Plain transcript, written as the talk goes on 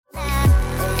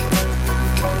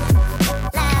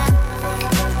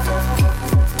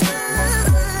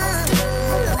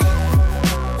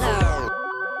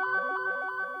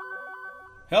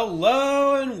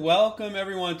Hello and welcome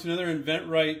everyone to another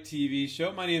InventRight TV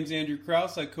show. My name is Andrew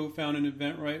Krause. I co-founded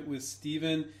InventRight with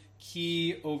Stephen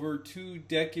Key over 2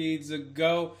 decades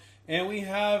ago. And we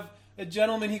have a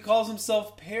gentleman, he calls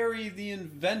himself Perry the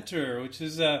Inventor, which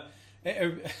is,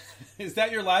 is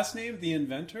that your last name, the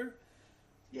Inventor?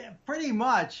 Yeah, pretty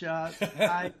much.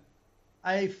 I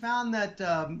found that,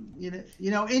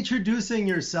 introducing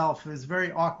yourself is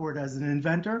very awkward as an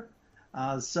inventor.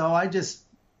 So I just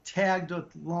tagged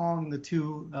along the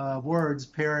two words,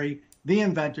 Perry, the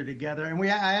Inventor, together. And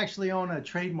I actually own a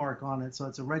trademark on it, so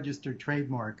it's a registered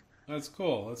trademark. That's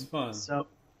cool. That's fun. So,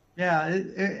 yeah,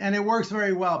 and it works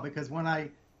very well because when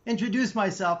I introduce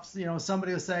myself,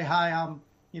 somebody will say, hi, I'm,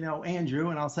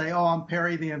 Andrew, and I'll say, oh, I'm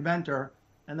Perry the Inventor.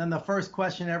 And then the first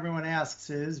question everyone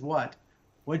asks is, what?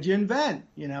 What'd you invent?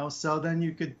 So then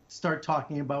you could start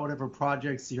talking about whatever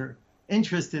projects you're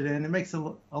interested in. It makes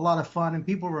a lot of fun, and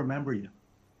people remember you.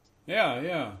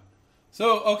 Yeah.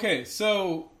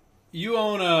 So you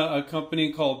own a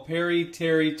company called Perry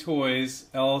Terry Toys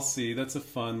LLC. That's a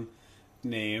fun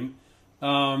name.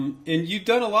 And you've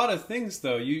done a lot of things,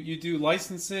 though. You do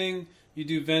licensing, you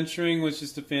do venturing, which is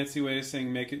just a fancy way of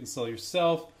saying make it and sell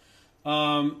yourself.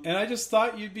 And I just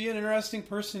thought you'd be an interesting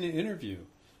person to interview.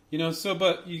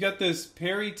 But you got this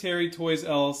Perry Terry Toys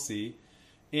LLC.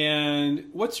 And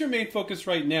what's your main focus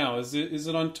right now? Is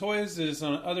it on toys? Is it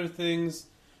on other things?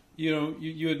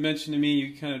 You had mentioned to me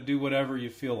you kind of do whatever you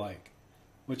feel like,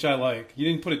 which I like. You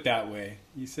didn't put it that way.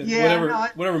 You said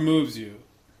whatever moves you.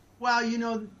 Well,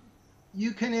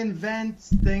 you can invent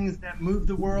things that move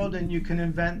the world, and you can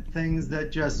invent things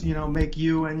that just, make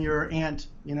you and your aunt,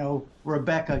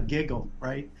 Rebecca giggle,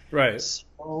 right? Right.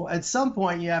 So at some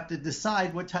point you have to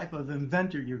decide what type of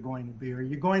inventor you're going to be. Are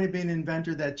you going to be an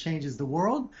inventor that changes the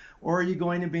world, or are you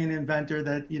going to be an inventor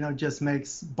that, just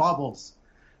makes bubbles?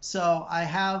 So I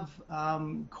have I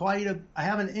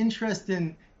have an interest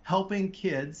in helping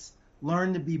kids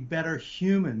learn to be better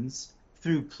humans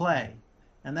through play.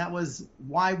 And that was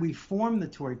why we formed the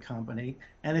toy company.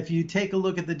 And if you take a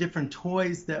look at the different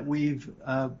toys that we've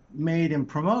made and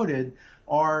promoted,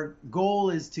 our goal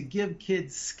is to give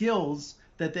kids skills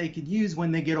that they could use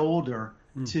when they get older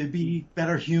to be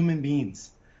better human beings.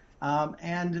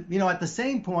 And at the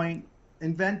same point,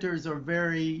 inventors are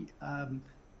very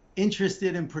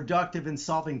interested and productive in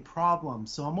solving problems.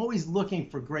 So I'm always looking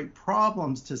for great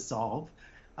problems to solve.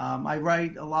 I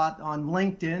write a lot on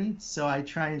LinkedIn, so I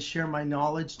try and share my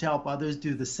knowledge to help others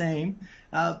do the same.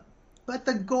 But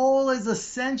the goal is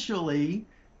essentially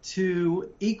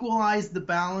to equalize the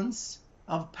balance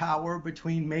of power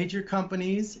between major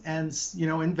companies and,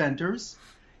 inventors,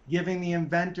 giving the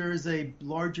inventors a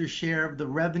larger share of the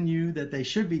revenue that they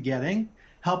should be getting,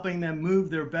 helping them move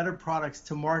their better products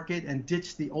to market and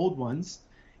ditch the old ones.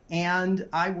 And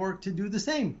I work to do the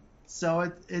same.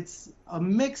 So it's a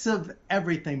mix of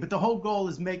everything, but the whole goal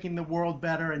is making the world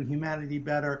better and humanity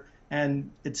better, and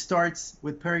it starts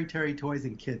with Perry Terry Toys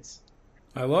and kids.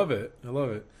 I love it.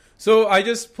 So I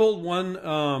just pulled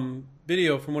one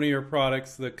video from one of your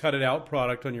products, the Cut It Out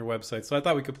product on your website, so I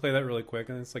thought we could play that really quick,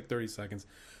 and it's like 30 seconds.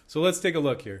 So let's take a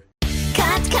look here.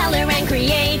 Cut, color, and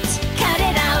create. Cut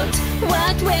it out.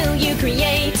 What will you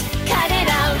create? Cut it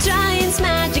out. Giants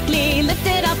magically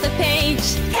lifted off the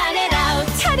page. Cut it out.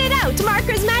 Cut it out.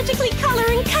 Markers magically color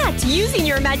and cut. Using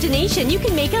your imagination, you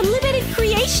can make unlimited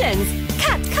creations.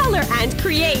 Cut, color, and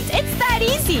create. It's that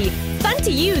easy. Fun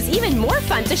to use, even more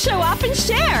fun to show off and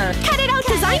share. Cut It Out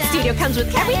Design Studio comes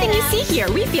with everything you see here.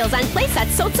 Refills and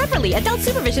playsets sold separately. Adult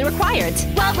supervision required.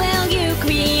 What will you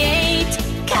create?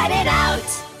 Cut it out.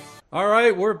 All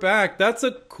right, we're back. That's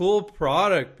a cool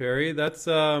product, Perry. That's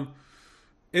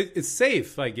it's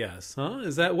safe, I guess,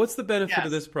 huh? What's the benefit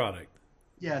of this product?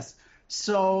 Yes.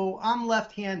 So I'm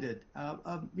left-handed.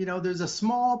 There's a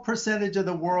small percentage of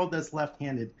the world that's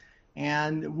left-handed,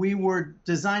 and we were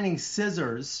designing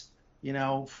scissors,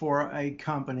 for a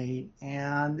company,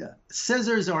 and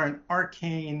scissors are an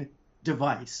arcane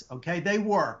device. Okay, they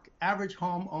work. Average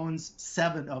home owns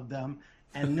 7 of them,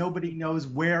 and nobody knows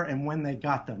where and when they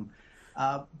got them.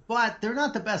 But they're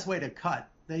not the best way to cut.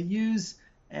 They use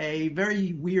a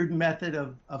very weird method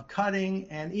of cutting,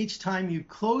 and each time you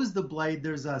close the blade,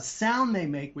 there's a sound they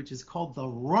make, which is called the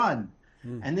run.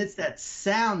 And it's that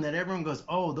sound that everyone goes,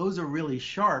 oh, those are really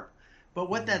sharp. But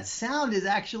what that sound is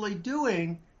actually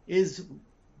doing is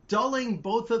dulling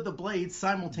both of the blades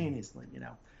simultaneously,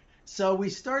 So we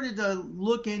started to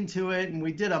look into it, and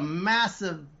we did a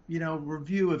massive,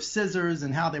 review of scissors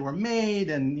and how they were made,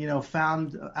 and,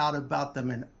 found out about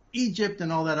them in Egypt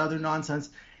and all that other nonsense.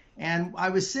 And I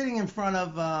was sitting in front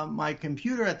of my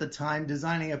computer at the time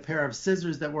designing a pair of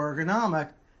scissors that were ergonomic,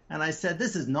 And I said,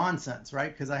 this is nonsense,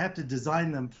 right? Because I have to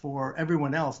design them for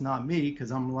everyone else, not me, because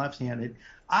I'm left-handed.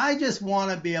 I just want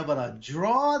to be able to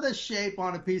draw the shape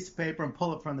on a piece of paper and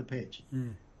pull it from the page.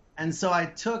 And so I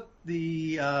took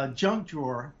the junk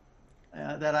drawer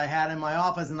that I had in my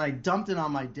office and I dumped it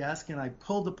on my desk and I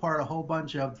pulled apart a whole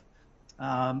bunch of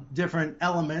different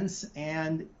elements.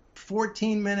 And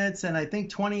 14 minutes and I think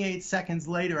 28 seconds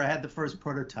later, I had the first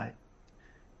prototype.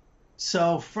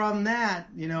 So from that,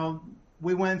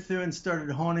 we went through and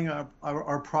started honing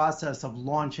our process of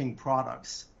launching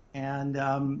products. And,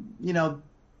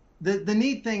 the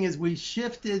neat thing is we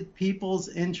shifted people's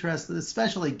interest,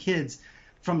 especially kids,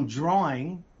 from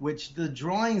drawing, which the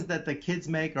drawings that the kids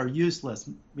make are useless.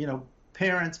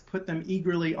 Parents put them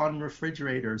eagerly on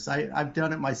refrigerators. I've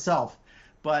done it myself,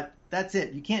 but that's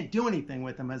it. You can't do anything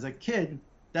with them. As a kid,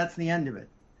 that's the end of it.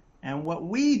 And what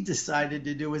we decided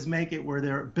to do is make it where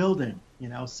they're building,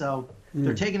 so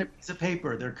they're taking a piece of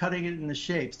paper, they're cutting it into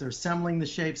shapes, they're assembling the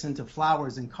shapes into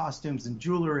flowers and costumes and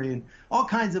jewelry and all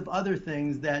kinds of other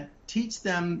things that teach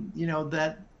them,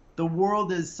 that the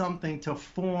world is something to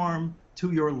form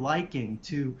to your liking,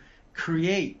 to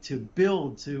create, to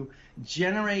build, to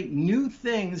generate new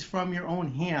things from your own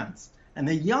hands. And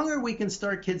the younger we can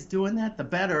start kids doing that, the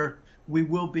better we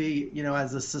will be,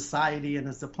 as a society and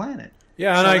as a planet.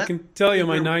 Yeah, and I can tell you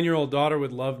my 9-year-old daughter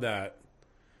would love that.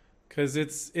 Because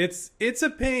it's a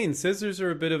pain. Scissors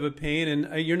are a bit of a pain,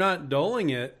 and you're not dulling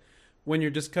it when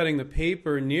you're just cutting the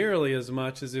paper nearly as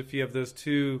much as if you have those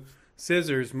two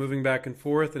scissors moving back and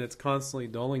forth, and it's constantly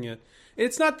dulling it.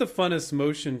 It's not the funnest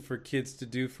motion for kids to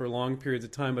do for long periods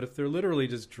of time, but if they're literally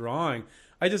just drawing,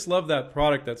 I just love that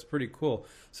product. That's pretty cool.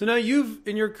 So now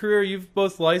in your career, you've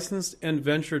both licensed and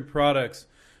ventured products,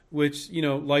 which,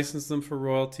 license them for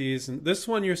royalties. And this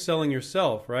one you're selling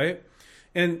yourself, right?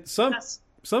 And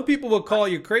some people will call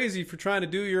you crazy for trying to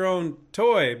do your own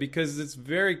toy because it's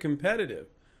very competitive,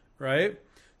 right?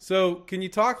 So can you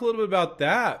talk a little bit about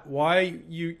that? Why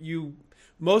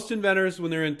most inventors, when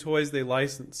they're in toys, they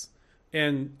license.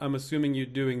 And I'm assuming you're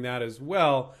doing that as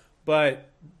well. But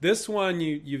this one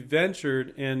you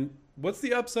ventured, and what's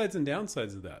the upsides and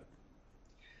downsides of that?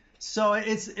 So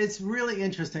it's really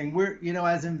interesting. We're,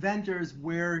 as inventors,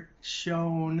 we're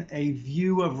shown a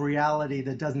view of reality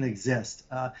that doesn't exist.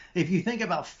 If you think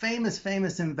about famous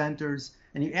inventors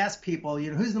and you ask people,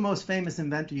 who's the most famous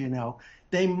inventor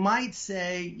they might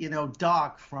say,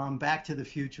 Doc from Back to the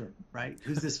Future, right?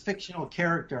 Who's this fictional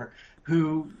character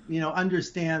who,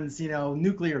 understands,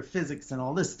 nuclear physics and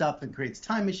all this stuff and creates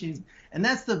time machines. And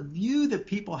that's the view that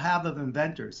people have of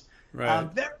inventors. Right.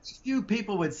 Very few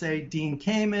people would say Dean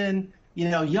Kamen.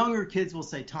 Younger kids will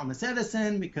say Thomas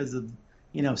Edison because of,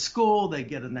 school. They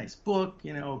get a nice book,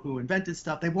 who invented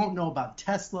stuff. They won't know about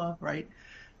Tesla, right?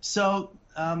 So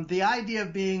the idea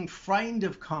of being frightened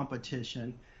of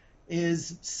competition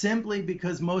is simply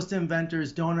because most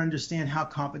inventors don't understand how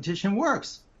competition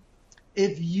works.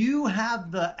 If you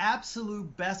have the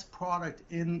absolute best product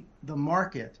in the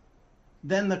market,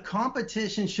 then the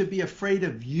competition should be afraid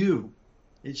of you.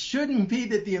 It shouldn't be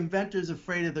that the inventor is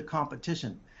afraid of the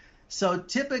competition. So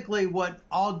typically what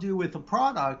I'll do with a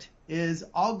product is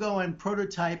I'll go and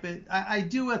prototype it. I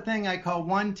do a thing I call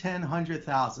 1, 10,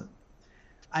 100,000.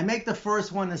 I make the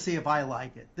first one to see if I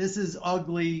like it. This is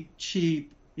ugly,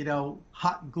 cheap,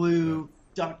 hot glue,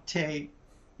 duct tape,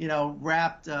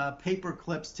 wrapped paper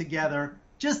clips together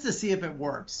just to see if it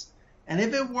works. And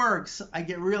if it works, I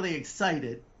get really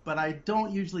excited, but I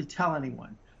don't usually tell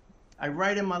anyone. I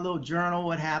write in my little journal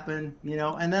what happened,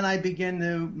 and then I begin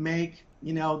to make,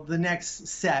 the next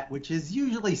set, which is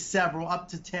usually several, up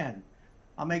to 10.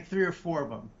 I'll make 3 or 4 of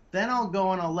them. Then I'll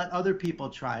go and I'll let other people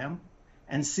try them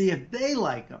and see if they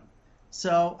like them.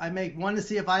 So I make 1 to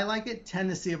see if I like it, 10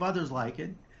 to see if others like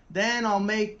it. Then I'll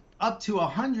make up to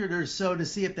 100 or so to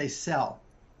see if they sell.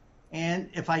 And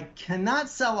if I cannot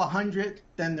sell 100,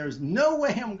 then there's no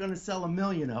way I'm going to sell 1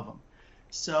 million of them.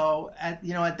 So at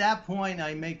that point,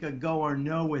 I make a go or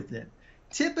no with it.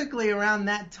 Typically around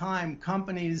that time,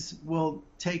 companies will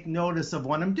take notice of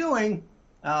what I'm doing.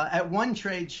 At one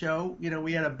trade show,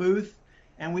 we had a booth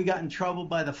and we got in trouble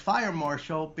by the fire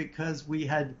marshal because we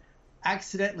had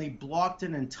accidentally blocked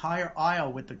an entire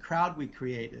aisle with the crowd we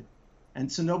created. And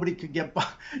so nobody could get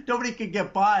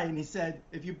by. And he said,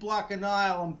 if you block an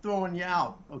aisle, I'm throwing you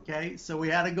out. Okay. So we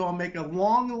had to go and make a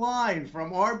long line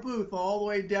from our booth all the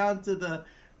way down to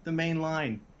the main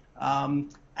line.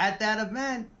 At that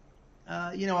event,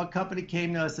 a company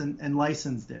came to us and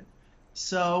licensed it.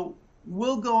 So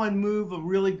we'll go and move a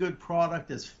really good product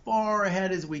as far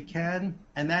ahead as we can.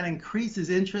 And that increases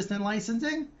interest in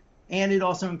licensing. And it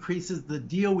also increases the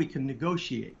deal we can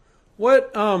negotiate.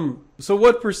 So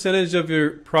what percentage of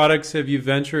your products have you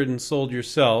ventured and sold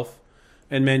yourself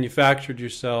and manufactured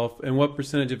yourself, and what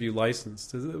percentage have you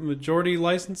licensed? Is it majority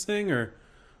licensing or?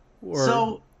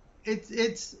 So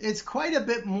it's quite a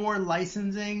bit more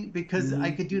licensing because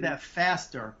I could do that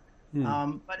faster.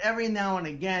 But every now and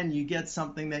again you get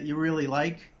something that you really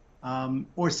like,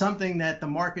 or something that the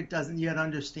market doesn't yet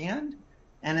understand.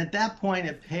 And at that point,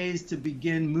 it pays to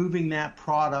begin moving that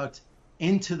product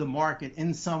into the market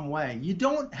in some way. You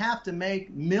don't have to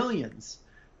make millions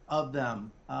of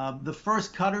them. The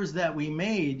first cutters that we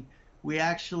made, we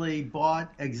actually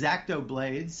bought X-Acto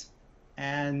blades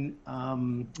and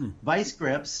vice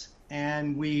grips,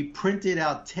 and we printed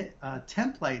out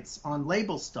templates on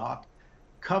label stock,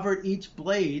 covered each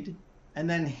blade, and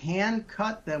then hand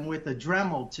cut them with a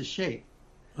Dremel to shape.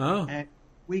 Oh. And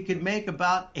we could make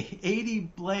about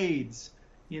 80 blades,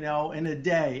 in a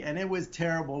day, and it was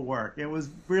terrible work. It was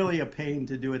really a pain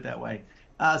to do it that way.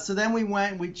 So then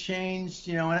we changed,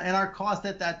 and our cost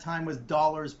at that time was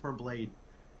dollars per blade.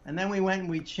 And then we went and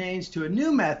we changed to a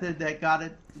new method that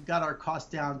got our cost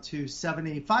down to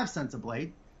 75 cents a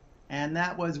blade. And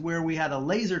that was where we had a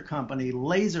laser company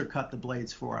laser cut the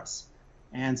blades for us.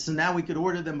 And so now we could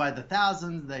order them by the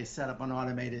thousands. They set up an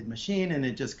automated machine and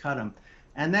it just cut them.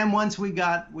 And then once we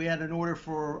had an order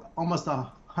for almost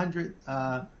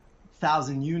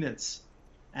 100,000 units.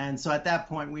 And so at that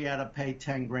point we had to pay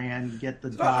 10 grand, get the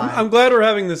die. I'm glad we're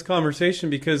having this conversation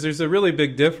because there's a really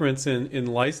big difference in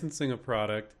licensing a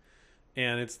product,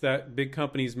 and it's that big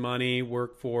company's money,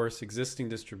 workforce, existing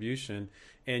distribution,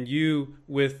 and you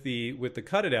with the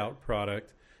cut it out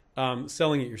product,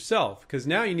 selling it yourself. Because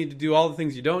now you need to do all the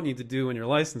things you don't need to do when you're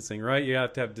licensing, right? You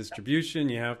have to have distribution,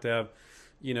 you have to have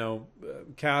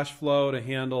cash flow to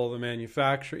handle the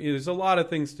manufacturing. There's a lot of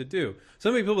things to do.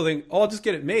 So many people think, I'll just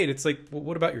get it made. It's like, well,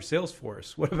 what about your sales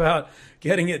force? What about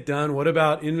getting it done? What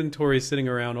about inventory sitting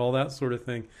around? All that sort of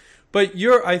thing. But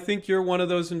I think you're one of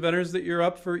those inventors that you're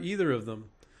up for either of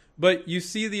them. But you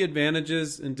see the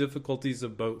advantages and difficulties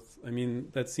of both. I mean,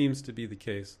 that seems to be the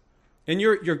case. And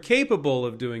you're capable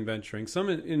of doing venturing. Some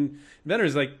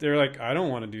inventors, they're like, I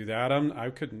don't want to do that. I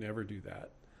could never do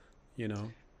that,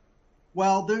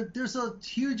 Well, there's a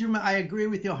huge amount. I agree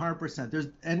with you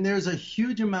 100%. There's a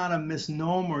huge amount of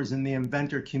misnomers in the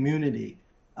inventor community.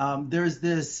 There's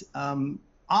this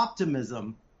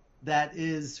optimism that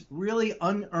is really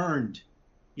unearned.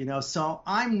 So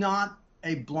I'm not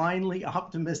a blindly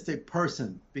optimistic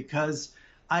person because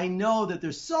I know that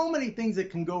there's so many things that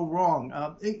can go wrong,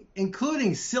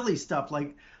 including silly stuff.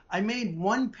 Like I made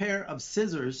one pair of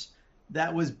scissors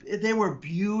they were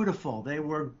beautiful. They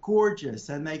were gorgeous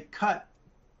and they cut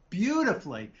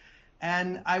beautifully.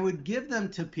 And I would give them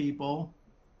to people,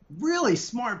 really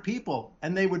smart people,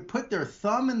 and they would put their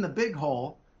thumb in the big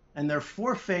hole and their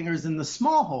four fingers in the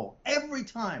small hole every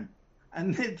time.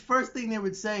 And the first thing they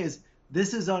would say is,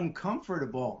 "This is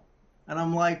uncomfortable." And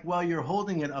I'm like, well, you're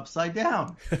holding it upside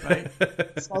down, right?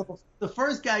 So the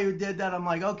first guy who did that, I'm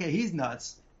like, okay, he's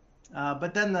nuts.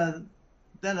 But then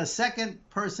a second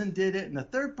person did it, and the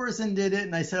third person did it,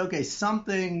 and I said, okay,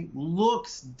 something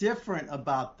looks different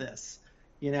about this,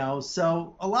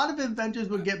 So a lot of inventors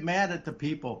would get mad at the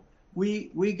people.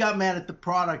 We got mad at the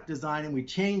product design, and we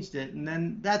changed it, and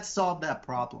then that solved that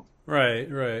problem. Right.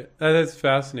 That's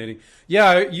fascinating.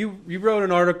 Yeah, you wrote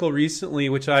an article recently,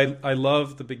 which I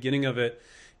love the beginning of it,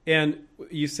 and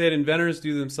you said inventors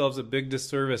do themselves a big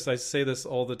disservice. I say this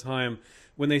all the time.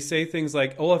 When they say things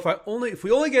like, "Oh, if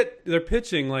we only get," they're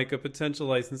pitching like a potential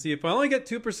licensee. "If I only get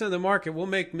 2% of the market, we'll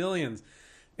make millions."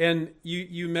 And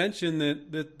you mentioned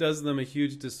that does them a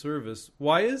huge disservice.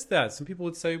 Why is that? Some people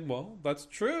would say, "Well, that's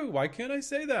true. Why can't I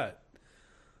say that?"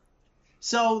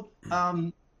 So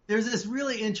there's this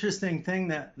really interesting thing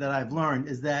that I've learned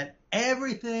is that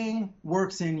everything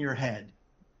works in your head,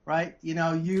 right? You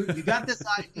got this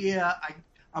idea.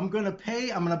 I'm going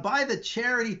to buy the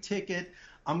charity ticket.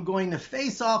 I'm going to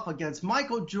face off against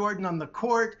Michael Jordan on the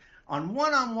court on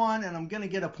one-on-one, and I'm going to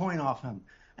get a point off him.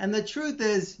 And the truth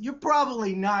is, you're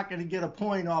probably not going to get a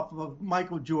point off of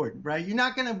Michael Jordan, right? You're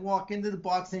not going to walk into the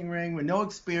boxing ring with no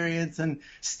experience and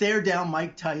stare down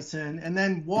Mike Tyson and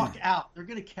then walk out. They're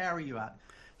going to carry you out.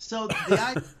 So the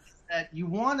idea is that you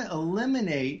want to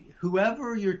eliminate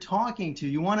whoever you're talking to.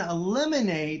 You want to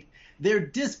eliminate their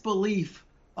disbelief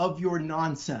of your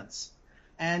nonsense.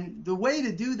 And the way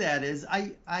to do that is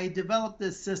I developed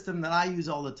this system that I use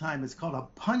all the time. It's called a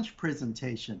punch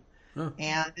presentation. Huh.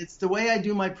 And it's the way I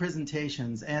do my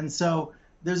presentations. And so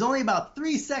there's only about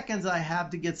 3 seconds I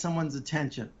have to get someone's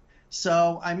attention.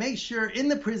 So I make sure in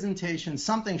the presentation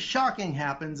something shocking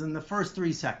happens in the first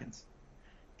 3 seconds.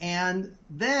 And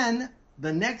then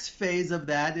the next phase of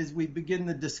that is we begin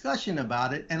the discussion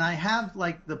about it, and I have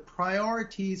like the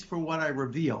priorities for what I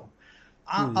reveal.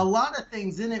 A lot of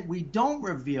things in it we don't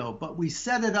reveal, but we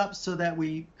set it up so that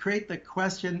we create the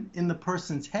question in the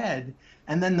person's head,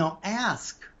 and then they'll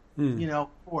ask,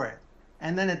 for it.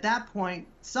 And then at that point,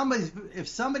 if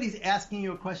somebody's asking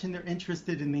you a question, they're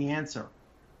interested in the answer.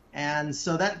 And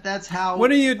so that's how.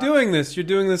 When are you doing this? You're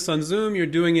doing this on Zoom? You're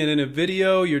doing it in a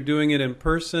video? You're doing it in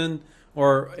person?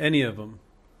 Or any of them?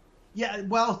 Yeah,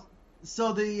 well,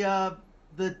 so the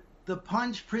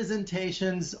punch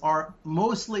presentations are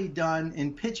mostly done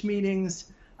in pitch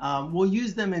meetings. We'll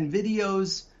use them in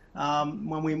videos.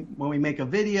 When we make a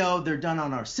video, they're done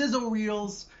on our sizzle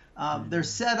reels. They're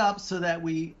set up so that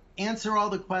we answer all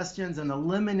the questions and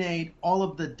eliminate all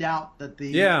of the doubt that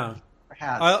the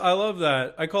has. I love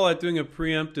that. I call it doing a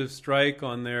preemptive strike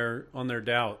on their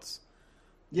doubts.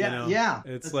 Yeah.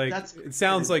 It's it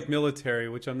sounds like military,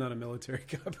 which I'm not a military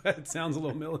guy, but it sounds a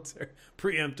little military.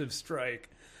 Preemptive strike.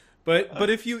 But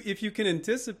if you can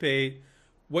anticipate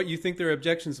what you think their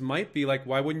objections might be, like,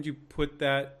 why wouldn't you put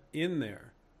that in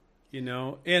there?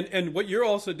 And what you're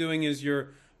also doing is you're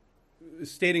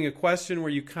stating a question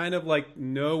where you kind of like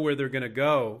know where they're going to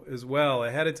go as well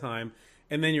ahead of time,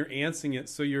 and then you're answering it.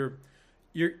 So you're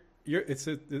it's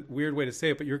a weird way to say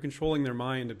it, but you're controlling their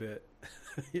mind a bit.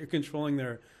 You're controlling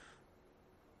their.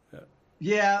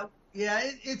 Yeah.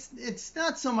 It's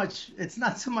not so much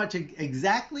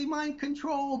exactly mind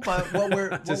control, but what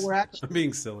we're actually. I'm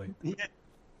being silly.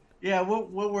 Yeah.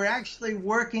 What we're actually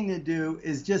working to do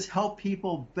is just help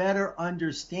people better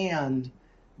understand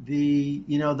the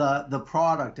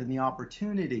product and the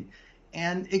opportunity.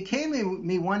 And it came to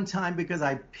me one time because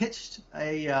I pitched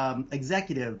a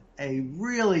executive a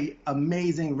really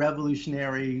amazing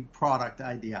revolutionary product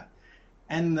idea.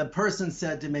 And the person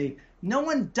said to me, "No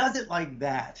one does it like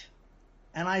that."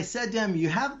 And I said to him, "You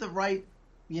have the right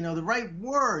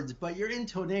words, but your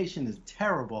intonation is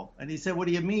terrible." And he said, "What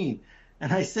do you mean?"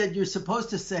 And I said, "You're supposed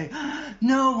to say,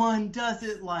 'No one does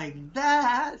it like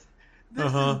that.' This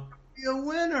is gonna be a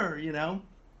winner,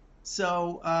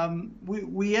 So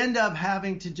we end up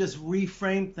having to just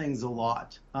reframe things a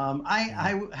lot.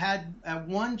 I had at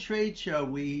one trade show,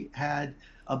 we had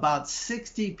about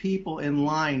 60 people in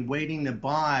line waiting to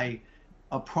buy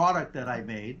a product that I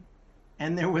made.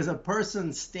 And there was a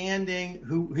person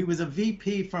standing he was a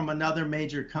VP from another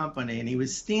major company. And he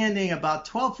was standing about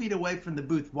 12 feet away from the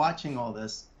booth watching all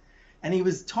this. And he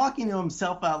was talking to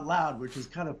himself out loud, which was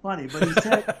kind of funny. But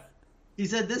he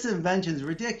said, "This invention is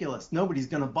ridiculous. Nobody's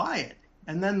going to buy it."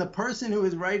 And then the person who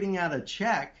was writing out a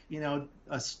check,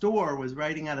 a store was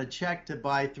writing out a check to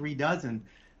buy 3 dozen,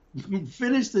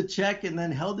 finished the check and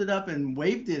then held it up and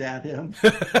waved it at him.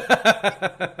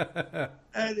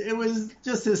 And it was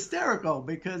just hysterical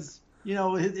because,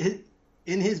 in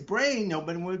his brain,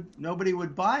 nobody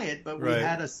would buy it. But we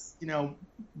had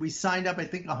we signed up, I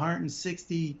think,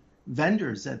 160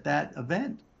 vendors at that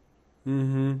event.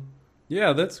 Mm-hmm.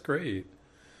 Yeah, that's great.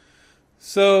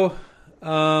 So,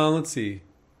 let's see.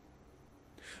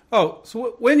 Oh,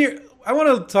 so I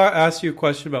want to ask you a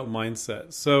question about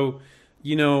mindset. So,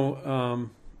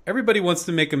 everybody wants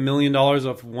to make $1 million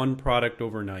off one product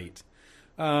overnight.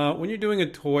 When you're doing a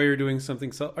toy or doing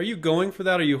something, are you going for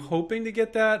that? Are you hoping to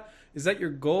get that? Is that your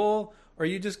goal? Or are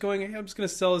you just going, "Hey, I'm just going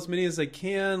to sell as many as I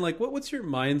can"? Like, what's your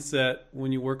mindset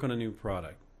when you work on a new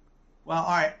product? Well,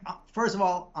 all right. First of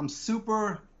all, I'm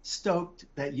super stoked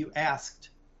that you asked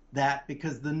that,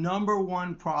 because the number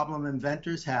one problem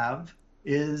inventors have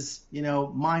is,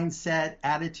 mindset,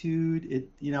 attitude.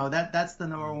 That's the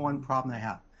number one problem they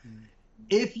have.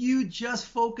 If you just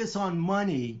focus on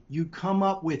money, you come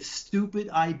up with stupid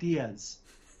ideas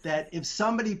that if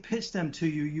somebody pitched them to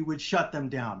you, you would shut them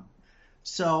down.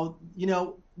 So,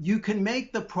 you can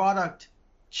make the product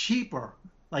cheaper,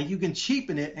 like you can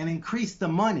cheapen it and increase the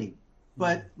money,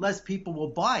 but less people will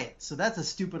buy it. So that's a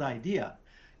stupid idea.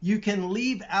 You can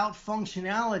leave out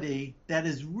functionality that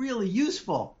is really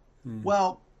useful.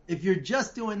 Well, if you're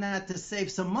just doing that to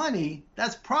save some money,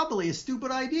 that's probably a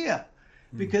stupid idea,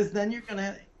 because then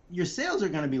your sales are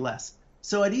going to be less.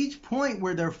 So at each point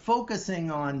where they're focusing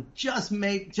on just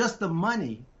the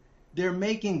money, they're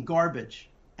making garbage.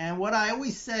 And what I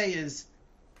always say is,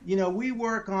 we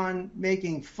work on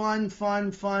making fun,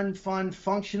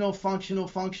 functional,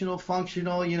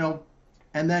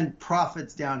 and then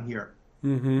profits down here.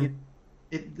 Mm-hmm.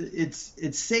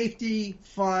 It's safety,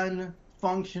 fun,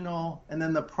 functional, and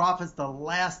then the profit's the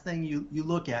last thing you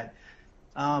look at.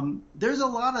 There's a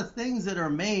lot of things that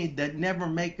are made that never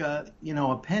make a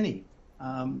penny.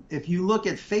 If you look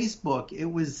at Facebook, it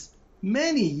was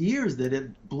many years that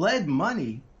it bled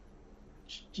money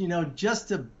just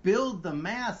to build the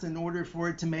mass in order for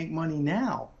it to make money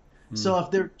now. So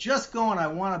if they're just going, I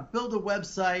want to build a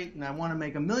website and I want to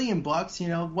make $1 million,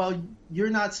 well, you're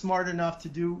not smart enough to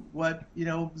do what,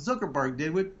 Zuckerberg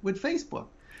did with Facebook.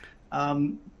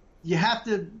 You have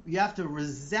to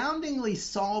resoundingly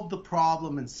solve the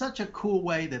problem in such a cool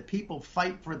way that people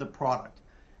fight for the product.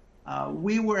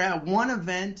 We were at one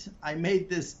event. I made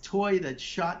this toy that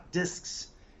shot discs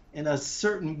in a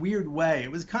certain weird way.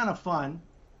 It was kind of fun.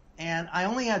 And I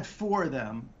only had 4 of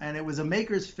them, and it was a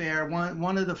Makers Faire,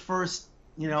 one of the first,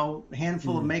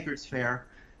 handful of Makers Faire.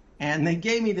 And they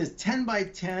gave me this 10 by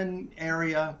 10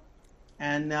 area,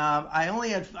 and I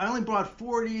only brought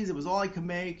 4 of these. It was all I could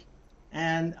make.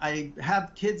 And I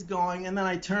have kids going, and then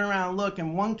I turn around and look,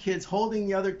 and one kid's holding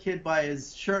the other kid by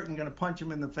his shirt and going to punch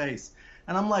him in the face.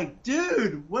 And I'm like,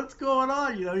 dude, what's going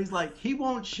on? He's like, he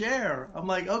won't share. I'm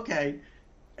like, okay.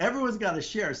 Everyone's got to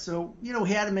share. So, he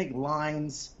had to make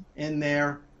lines in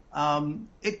there.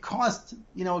 It cost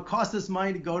us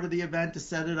money to go to the event, to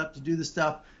set it up, to do the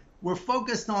stuff. We're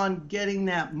focused on getting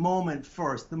that moment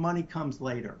first. The money comes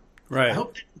later. Right. I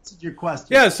hope that answers your question.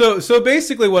 Yeah. So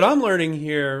basically what I'm learning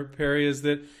here, Perry, is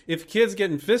that if kids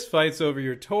get in fist fights over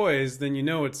your toys, then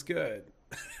it's good.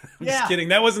 I'm just kidding.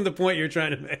 That wasn't the point you're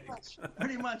trying to make.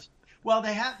 Pretty much. Well,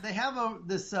 they have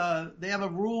a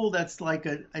rule that's like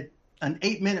an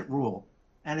 8-minute rule.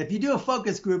 And if you do a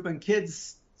focus group and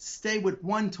kids stay with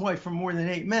one toy for more than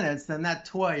 8 minutes, then that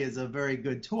toy is a very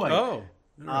good toy. Oh.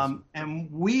 And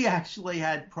we actually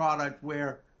had product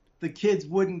where the kids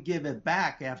wouldn't give it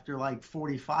back after like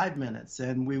 45 minutes.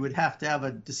 And we would have to have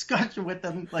a discussion with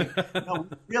them. Like,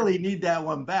 we really need that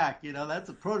one back. That's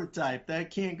a prototype. That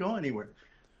can't go anywhere.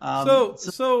 So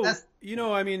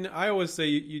I always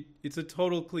say it's a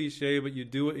total cliche, but you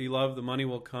do what you love, the money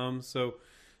will come. So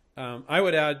I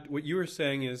would add what you were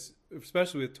saying is,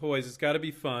 especially with toys, it's got to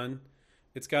be fun.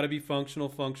 It's got to be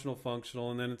functional,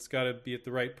 and then it's got to be at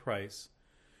the right price.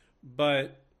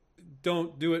 But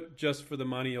don't do it just for the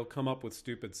money. You'll come up with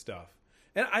stupid stuff.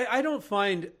 And I don't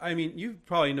find, you've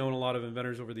probably known a lot of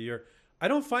inventors over the year. I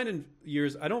don't find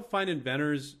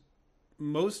inventors,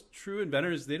 most true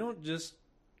inventors, they don't just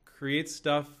create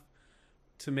stuff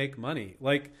to make money.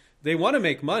 Like, they want to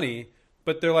make money,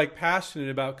 but they're like passionate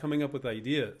about coming up with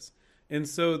ideas. And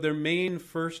so their main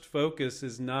first focus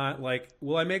is not like,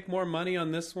 will I make more money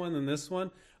on this one than this one?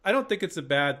 I don't think it's a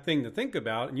bad thing to think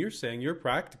about. And you're saying you're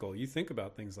practical. You think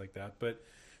about things like that. But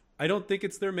I don't think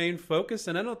it's their main focus.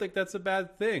 And I don't think that's a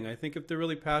bad thing. I think if they're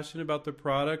really passionate about their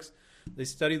products, they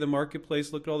study the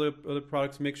marketplace, look at all the other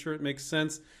products, make sure it makes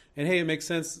sense. And hey, it makes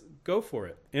sense, go for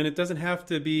it. And it doesn't have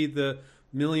to be the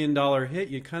 $1 million hit.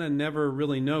 You kind of never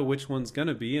really know which one's going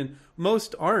to be. And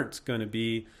most aren't going to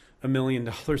be $1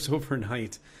 million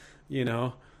overnight,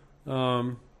 What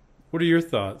are your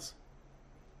thoughts?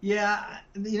 Yeah,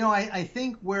 I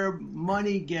think where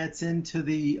money gets into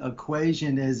the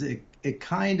equation is it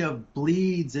kind of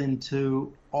bleeds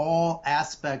into all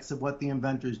aspects of what the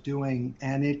inventor's doing,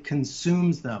 and it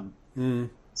consumes them.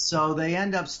 So they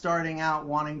end up starting out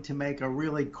wanting to make a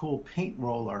really cool paint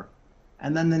roller.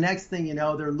 And then the next thing you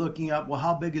know, they're looking up, well,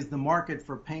 how big is the market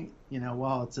for paint?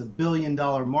 Well, it's $1 billion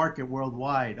market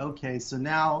worldwide. Okay, so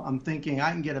now I'm thinking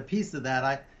I can get a piece of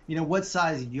that. What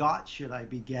size yacht should I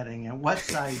be getting, and what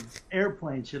size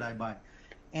airplane should I buy?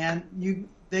 And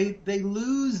they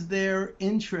lose their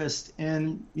interest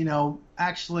in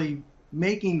actually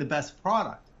making the best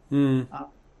product.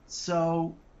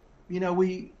 So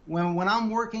when I'm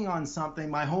working on something,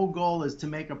 my whole goal is to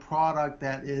make a product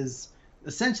that is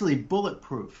essentially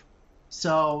bulletproof.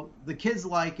 So the kids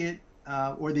like it,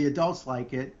 or the adults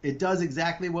like it. It does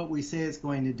exactly what we say it's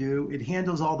going to do. It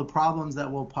handles all the problems that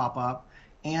will pop up.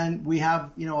 And we have,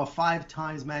 a 5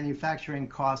 times manufacturing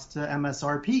cost to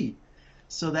MSRP,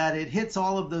 so that it hits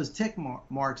all of those tick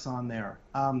marks on there.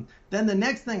 Then the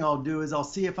next thing I'll do is I'll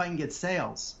see if I can get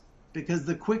sales, because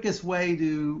the quickest way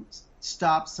to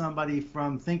stop somebody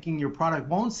from thinking your product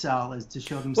won't sell is to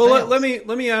show them sales. Well, let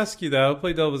me ask you that. I'll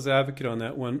play devil's advocate on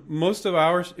that one. Most of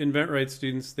our InventRight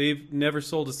students, they've never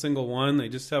sold a single one. They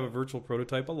just have a virtual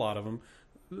prototype, a lot of them.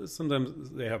 Sometimes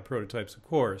they have prototypes, of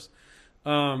course.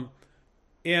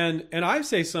 And I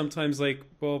say sometimes, like,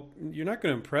 well, you're not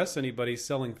going to impress anybody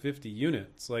selling 50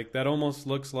 units. Like, that almost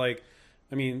looks like,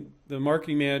 the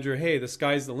marketing manager, hey, the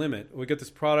sky's the limit. We got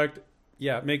this product.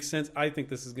 Yeah, it makes sense. I think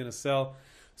this is going to sell.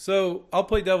 So I'll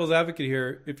play devil's advocate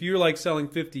here. If you're like selling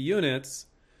 50 units,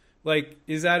 like,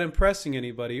 is that impressing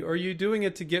anybody? Or are you doing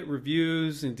it to get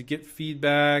reviews and to get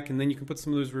feedback, and then you can put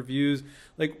some of those reviews?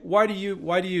 Like, why do you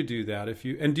do that?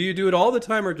 And do you do it all the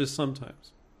time or just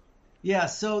sometimes? Yeah,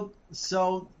 so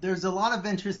there's a lot of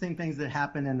interesting things that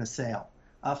happen in a sale.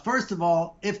 First of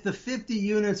all, if the 50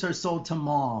 units are sold to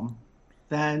mom,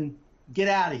 then get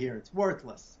out of here. It's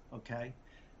worthless. Okay.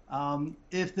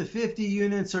 If the 50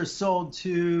 units are sold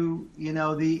to,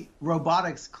 the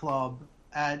robotics club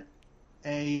at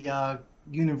a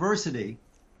university,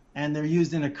 and they're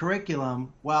used in a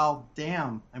curriculum, well,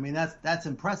 damn. I mean, that's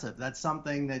impressive. That's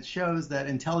something that shows that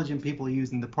intelligent people are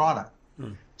using the product.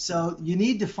 So you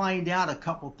need to find out a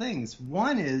couple things.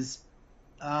 One is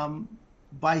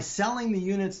by selling the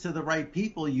units to the right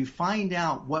people, you find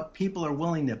out what people are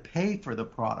willing to pay for the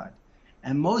product.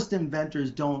 And most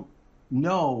inventors don't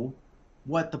know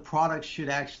what the product should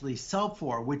actually sell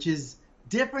for, which is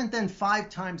different than 5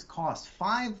 times cost.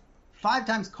 Five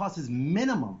times cost is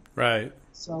minimum. Right.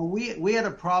 So we had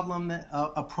a problem,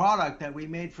 a product that we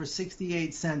made for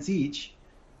 68 cents each,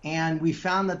 and we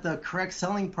found that the correct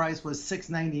selling price was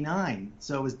 $6.99.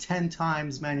 So it was 10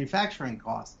 times manufacturing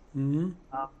cost. Mm-hmm.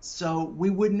 So we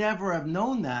would never have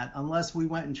known that unless we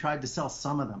went and tried to sell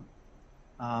some of them.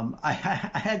 I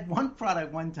had one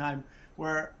product one time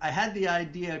where I had the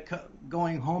idea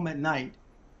going home at night,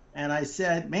 and I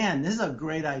said, man, this is a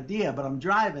great idea, but I'm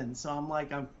driving. So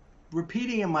I'm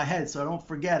repeating in my head so I don't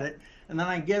forget it. And then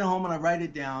I get home and I write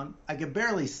it down. I could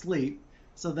barely sleep.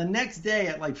 So the next day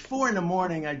at like 4 in the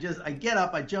morning, I get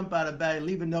up, I jump out of bed, I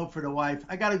leave a note for the wife.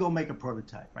 I got to go make a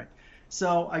prototype, right?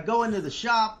 So I go into the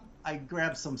shop, I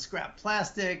grab some scrap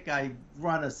plastic, I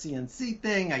run a CNC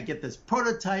thing, I get this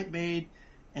prototype made,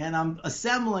 and I'm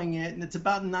assembling it, and it's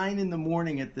about 9 in the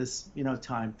morning at this,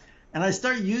 time. And I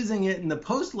start using it, and the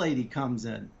post lady comes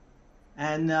in,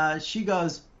 and she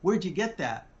goes, "Where'd you get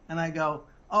that?" And I go,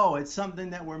 "Oh, it's something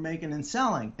that we're making and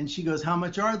selling." And she goes, "How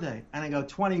much are they?" And I go,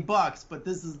 $20, but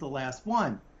this is the last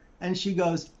one. And she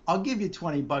goes, "I'll give you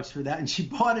 $20 for that." And she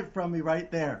bought it from me right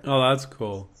there. Oh, that's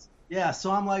cool. Yeah,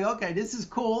 so I'm like, okay, this is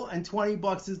cool, and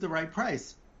 $20 is the right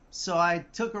price. So I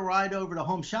took a ride over to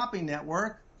Home Shopping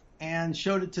Network and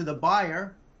showed it to the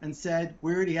buyer and said,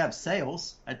 "We already have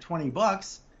sales at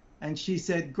 $20. And she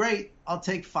said, "Great, I'll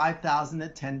take 5,000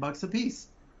 at $10 a piece."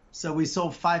 So we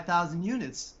sold 5,000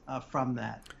 units from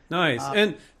that. Nice.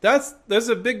 And there's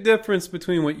a big difference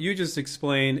between what you just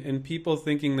explained and people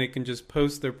thinking they can just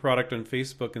post their product on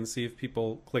Facebook and see if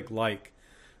people click like.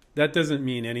 That doesn't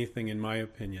mean anything, in my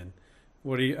opinion.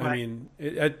 What do you? Right. I mean,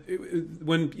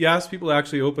 when you ask people to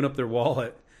actually open up their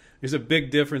wallet, there's a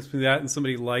big difference between that and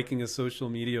somebody liking a social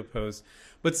media post.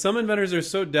 But some inventors are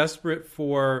so desperate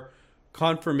for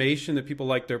confirmation that people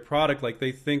like their product, like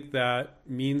they think that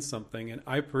means something, and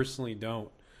I personally don't.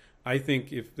 I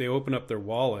think if they open up their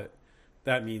wallet,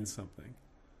 that means something.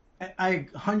 I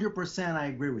 100% I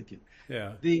agree with you.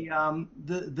 Yeah.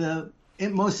 The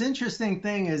most interesting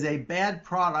thing is a bad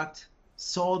product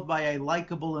sold by a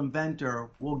likable inventor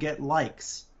will get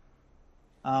likes.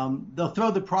 They'll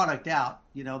throw the product out.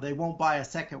 They won't buy a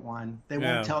second one.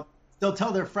 They'll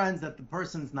tell their friends that the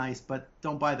person's nice, but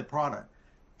don't buy the product.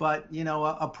 But,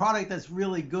 a product that's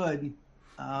really good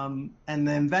and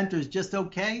the inventor's just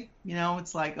okay,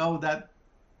 it's like, oh,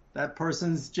 that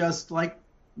person's just like,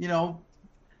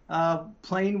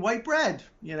 plain white bread,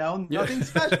 nothing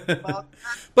special about that.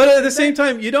 But at the same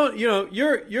time,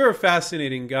 you're a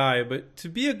fascinating guy, but to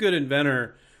be a good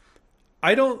inventor,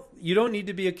 you don't need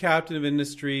to be a captain of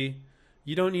industry.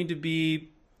 You don't need to be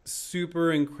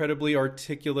super incredibly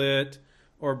articulate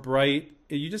or bright.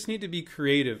 You just need to be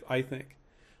creative, I think.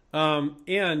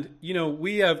 And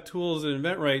we have tools at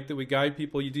InventRight that we guide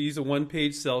people. You use a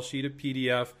 1-page sell sheet, a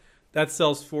PDF that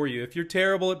sells for you. If you're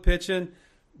terrible at pitching,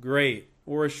 great.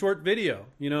 Or a short video,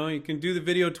 you can do the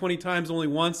video 20 times, only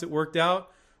once it worked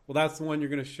out. Well, that's the one you're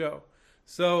going to show.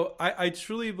 So I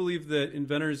truly believe that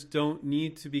inventors don't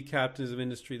need to be captains of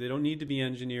industry. They don't need to be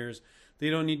engineers. They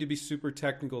don't need to be super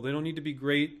technical. They don't need to be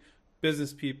great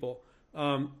business people.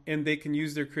 And they can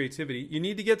use their creativity. You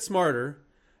need to get smarter.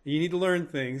 You need to learn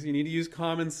things. You need to use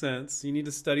common sense. You need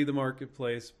to study the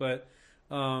marketplace. But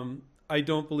I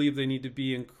don't believe they need to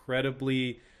be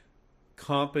incredibly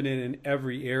competent in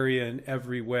every area in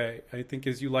every way. I think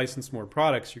as you license more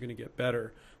products, you're going to get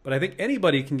better. But I think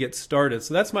anybody can get started.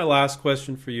 So that's my last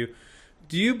question for you.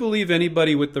 Do you believe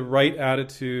anybody with the right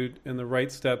attitude and the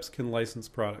right steps can license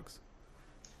products?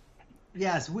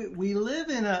 Yes, we live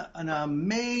in an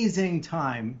amazing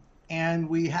time, and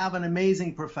we have an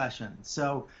amazing profession.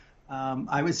 So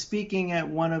I was speaking at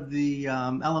one of the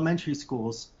elementary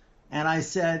schools, and I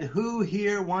said, who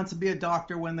here wants to be a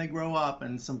doctor when they grow up?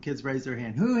 And some kids raised their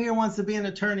hand. Who here wants to be an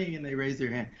attorney? And they raised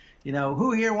their hand.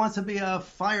 Who here wants to be a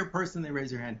fire person? They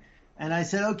raised their hand. And I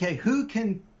said, okay, who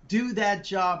can do that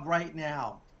job right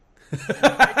now?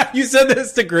 You said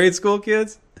this to grade school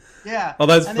kids? Yeah. Oh,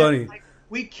 that's And they're funny. like,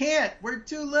 we can't. We're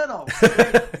too little.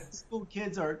 Grade school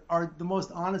kids are the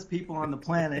most honest people on the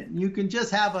planet. You can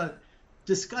just have a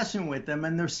discussion with them,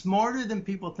 and they're smarter than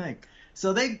people think.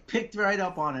 So they picked right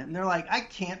up on it, and they're like, I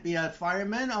can't be a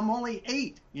fireman. I'm only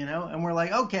 8, And we're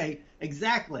like, okay,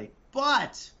 exactly.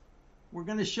 But we're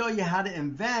going to show you how to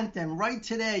invent, and right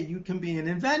today you can be an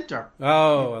inventor.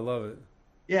 Oh, I love it.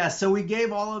 Yeah, so we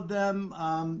gave all of them,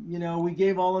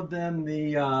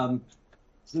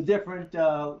 the different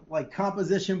like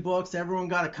composition books. Everyone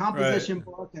got a composition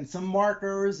book and some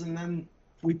markers, and then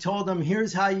we told them,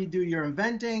 here's how you do your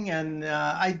inventing. And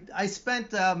I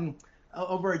spent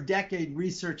over a decade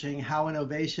researching how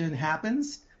innovation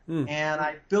happens, and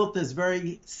I built this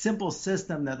very simple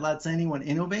system that lets anyone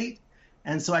innovate.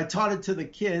 And so I taught it to the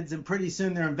kids, and pretty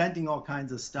soon they're inventing all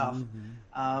kinds of stuff.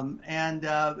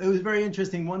 It was very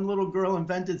interesting. One little girl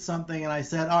invented something, and I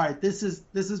said, all right, this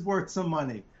is worth some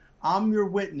money. I'm your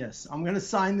witness. I'm going to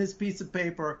sign this piece of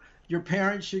paper. Your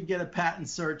parents should get a patent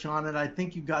search on it. I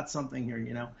think you got something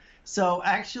here. So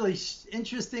actually,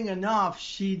 interesting enough,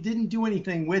 she didn't do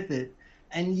anything with it.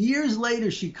 And years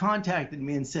later, she contacted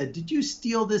me and said, did you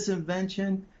steal this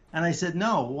invention? And I said,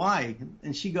 no, why?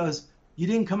 And she goes, you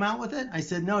didn't come out with it? I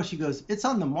said, no. She goes, it's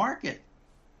on the market.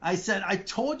 I said, I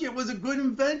told you it was a good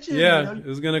invention. Yeah, it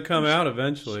was going to come out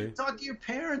eventually. You talk to your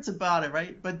parents about it,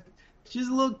 right? But she's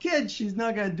a little kid. She's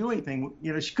not going to do anything.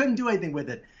 She couldn't do anything with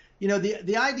it.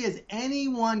 The idea is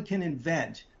anyone can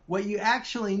invent. What you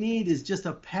actually need is just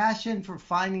a passion for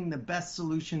finding the best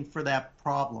solution for that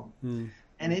problem.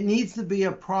 And it needs to be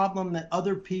a problem that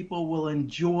other people will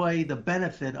enjoy the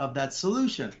benefit of that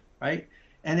solution, right?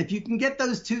 And if you can get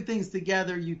those two things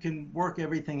together, you can work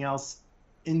everything else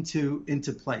into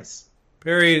place.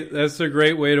 Perry, that's a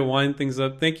great way to wind things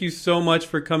up. Thank you so much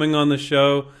for coming on the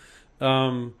show.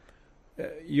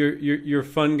 You're a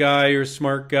fun guy. You're a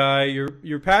smart guy.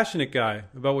 You're a passionate guy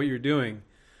about what you're doing.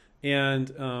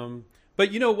 And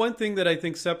but one thing that I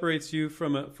think separates you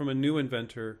from a new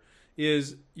inventor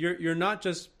is you're not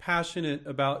just passionate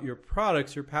about your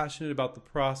products. You're passionate about the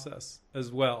process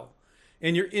as well,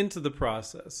 and you're into the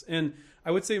process. And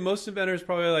I would say most inventors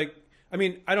probably like. I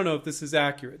mean, I don't know if this is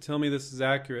accurate. Tell me this is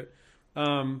accurate.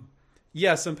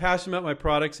 Yes, I'm passionate about my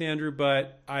products, Andrew,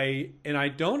 but I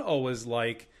don't always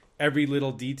like every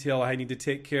little detail I need to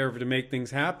take care of to make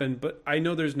things happen, but I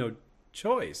know there's no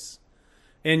choice.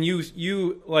 And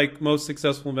you like most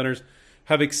successful inventors,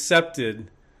 have accepted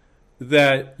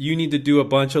that you need to do a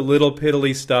bunch of little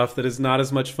piddly stuff that is not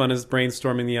as much fun as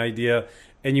brainstorming the idea,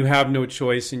 and you have no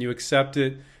choice, and you accept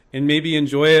it, and maybe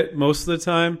enjoy it most of the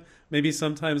time, maybe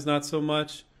sometimes not so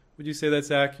much. Would you say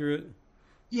that's accurate?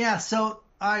 Yeah, so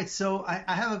I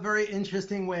have a very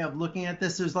interesting way of looking at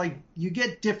this. There's you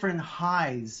get different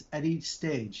highs at each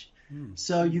stage.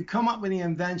 So you come up with the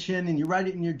invention and you write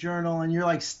it in your journal and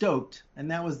you're stoked.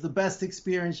 And that was the best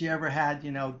experience you ever had,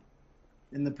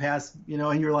 in the past, in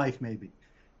your life maybe.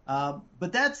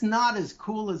 But that's not as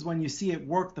cool as when you see it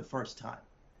work the first time.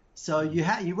 So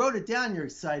you wrote it down, you're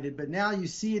excited, but now you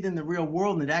see it in the real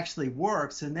world and it actually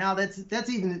works. And now that's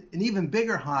even an even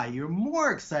bigger high. You're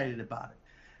more excited about it.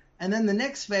 And then the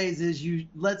next phase is you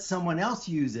let someone else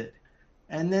use it.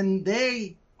 And then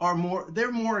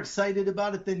they're more excited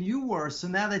about it than you were. So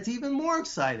now that's even more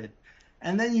excited.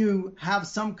 And then you have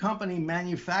some company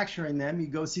manufacturing them. You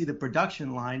go see the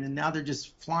production line, and now they're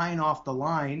just flying off the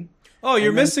line. Oh,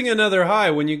 you're missing another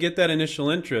high when you get that initial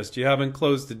interest. You haven't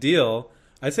closed the deal.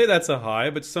 I say that's a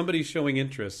high, but somebody's showing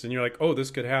interest, and you're like, oh,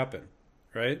 this could happen,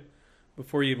 right?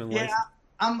 Before you even license.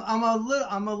 I'm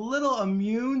a little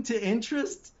immune to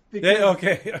interest.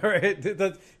 Okay, all right.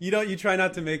 You try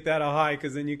not to make that a high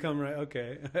because then you come right.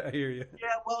 Okay, I hear you. Yeah,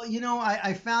 well,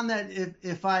 I found that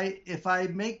if I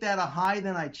make that a high,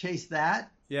 then I chase that.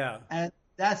 Yeah. And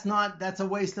that's a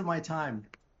waste of my time.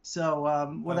 So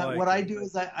what I do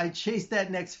is I chase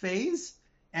that next phase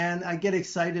and I get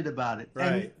excited about it.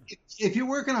 Right. And if you're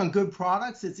working on good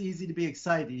products, it's easy to be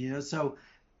excited. So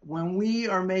when we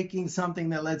are making something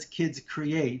that lets kids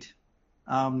create.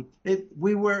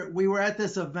 We were at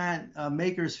this event,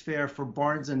 Makers Fair for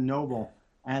Barnes and Noble,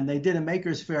 and they did a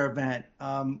Makers Fair event.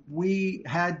 We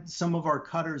had some of our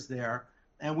cutters there,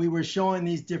 and we were showing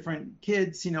these different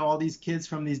kids, all these kids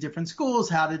from these different schools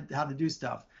how to do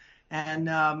stuff. And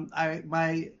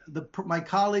my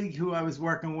colleague who I was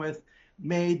working with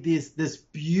made this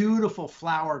beautiful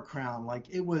flower crown, like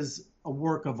it was a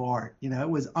work of art. It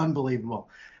was unbelievable.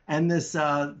 And this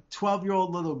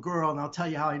 12-year-old little girl, and I'll tell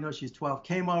you how I know she's 12,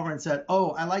 came over and said,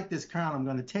 oh, I like this crown. I'm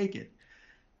going to take it.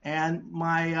 And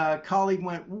my colleague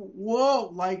went, whoa,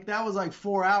 like that was like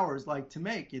 4 hours like to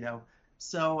make,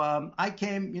 So I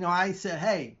came, I said,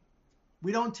 hey,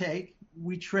 we don't take,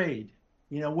 we trade.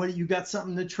 What, you got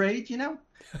something to trade,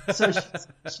 So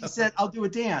she said, I'll do a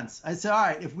dance. I said, all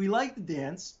right, if we like the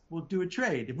dance, we'll do a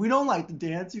trade. If we don't like the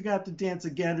dance, you're going to have to dance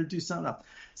again or do something else.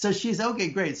 So she said, okay,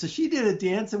 great. So she did a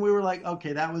dance and we were like,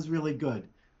 okay, that was really good.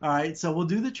 All right, so we'll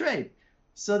do the trade.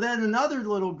 So then another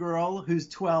little girl who's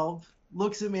 12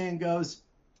 looks at me and goes,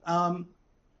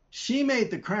 she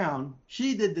made the crown.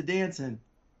 She did the dancing.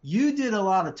 You did a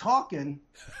lot of talking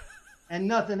and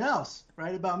nothing else,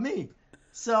 right, about me.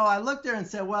 So I looked at her and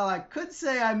said, well, I could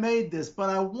say I made this, but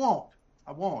I won't.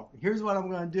 Here's what I'm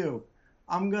going to do.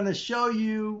 I'm going to show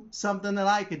you something that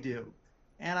I could do.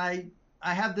 And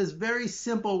I have this very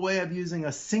simple way of using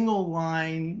a single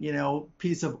line,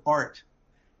 piece of art.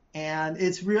 And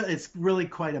it's really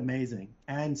quite amazing.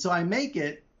 And so I make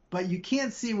it, but you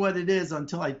can't see what it is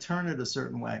until I turn it a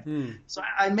certain way. So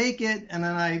I make it and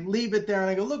then I leave it there and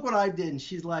I go, look what I did. And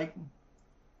she's like,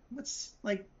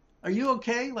 are you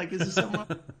okay? Like, is there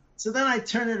something? So then I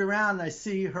turn it around and I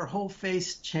see her whole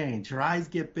face change. Her eyes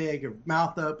get big, her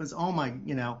mouth opens. Oh my,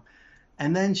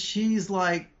 and then she's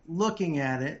like looking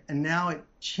at it and now it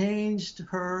changed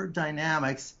her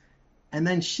dynamics. And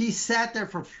then she sat there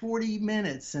for 40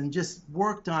 minutes and just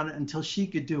worked on it until she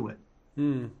could do it.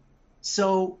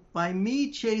 So by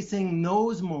me chasing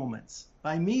those moments,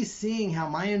 by me seeing how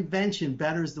my invention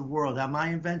betters the world, how my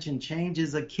invention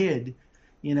changes a kid,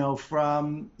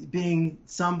 from being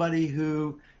somebody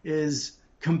who is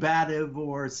combative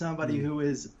or somebody who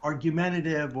is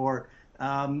argumentative or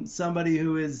somebody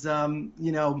who is, not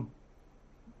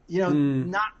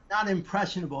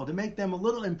impressionable, to make them a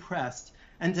little impressed.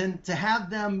 And then to have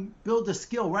them build a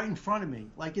skill right in front of me,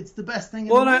 like it's the best thing in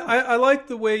the world. Well, and I like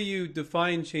the way you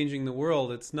define changing the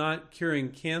world. It's not curing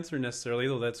cancer necessarily,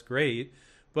 though that's great,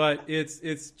 but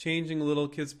it's changing a little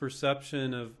kid's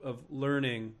perception of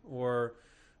learning or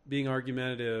being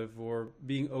argumentative or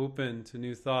being open to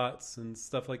new thoughts and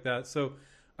stuff like that. So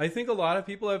I think a lot of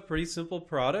people have pretty simple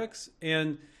products,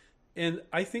 and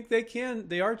I think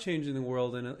they are changing the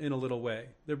world in a little way.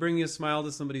 They're bringing a smile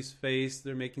to somebody's face.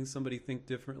 They're making somebody think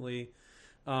differently,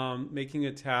 making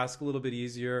a task a little bit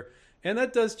easier. And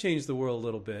that does change the world a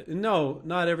little bit. And no,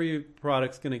 not every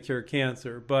product's going to cure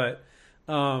cancer, but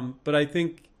I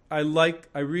think I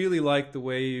really like the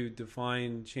way you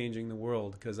define changing the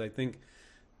world, because I think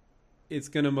it's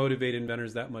going to motivate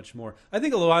inventors that much more. I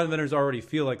think a lot of inventors already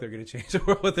feel like they're going to change the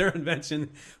world with their invention.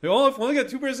 If we only get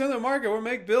 2% of the market, we'll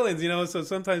make billions, so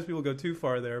sometimes people go too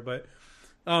far there. But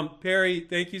Perry,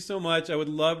 thank you so much. I would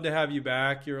love to have you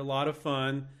back. You're a lot of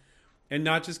fun. And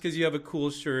not just because you have a cool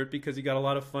shirt, because you got a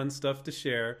lot of fun stuff to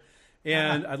share.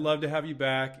 And I'd love to have you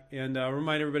back. And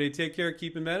remind everybody, take care,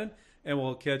 keep inventing, and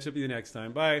we'll catch up with you next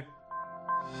time. Bye.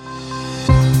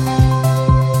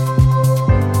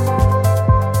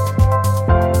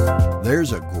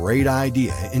 There's a great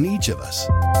idea in each of us.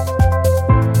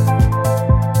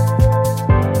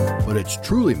 But it's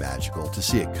truly magical to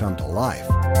see it come to life.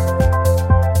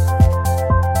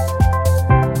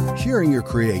 Sharing your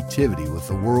creativity with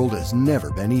the world has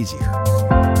never been easier.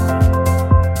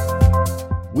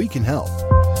 We can help.